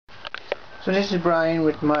So this is Brian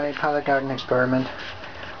with my pallet garden experiment.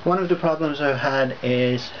 One of the problems I've had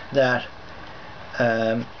is that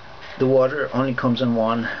the water only comes in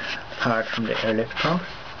one part from the airlift pump,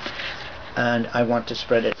 and I want to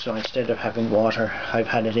spread it, so instead of having water I've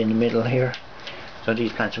had it in the middle here. So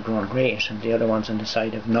these plants are growing great and the other ones on the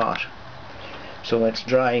side have not. So it's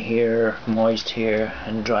dry here, moist here,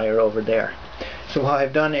 and drier over there. So what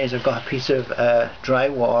I've done is I've got a piece of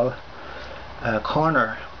drywall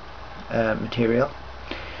corner material,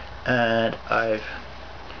 and I've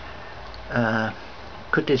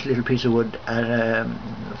cut this little piece of wood at a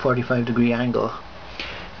 45-degree angle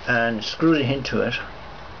and screwed it into it,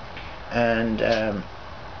 and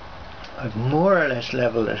I've more or less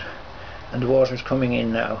leveled it, and the water's coming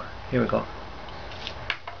in now. Here we go.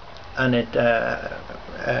 And it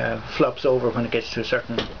flops over when it gets to a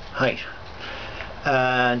certain height,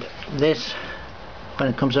 and this, when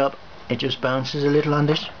it comes up, it just bounces a little on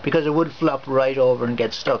this, because it would flop right over and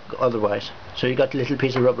get stuck otherwise. So you got a little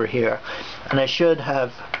piece of rubber here, and I should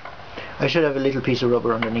have a little piece of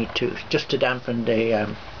rubber underneath too, just to dampen that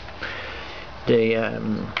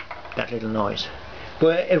little noise.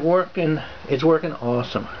 But it's working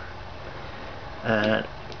awesome, and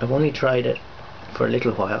I've only tried it for a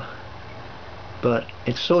little while, but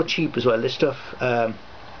it's so cheap as well. This stuff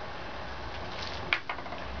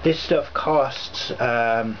costs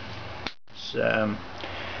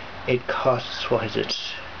it costs, what is it,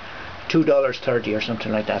 $2.30 or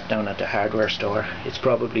something like that down at the hardware store. It's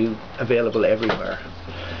probably available everywhere.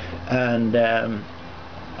 And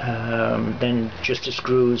then just the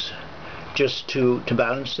screws just to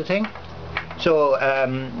balance the thing. So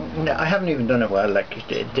I haven't even done it well. Like,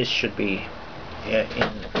 this should be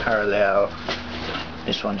in parallel.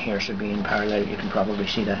 This one here should be in parallel. You can probably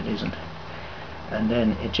see that it isn't. And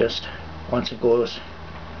then it just, once it goes,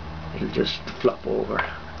 it'll just flop over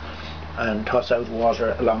and toss out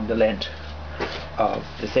water along the length of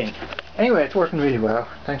the thing. Anyway, it's working really well.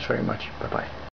 Thanks very much. Bye bye.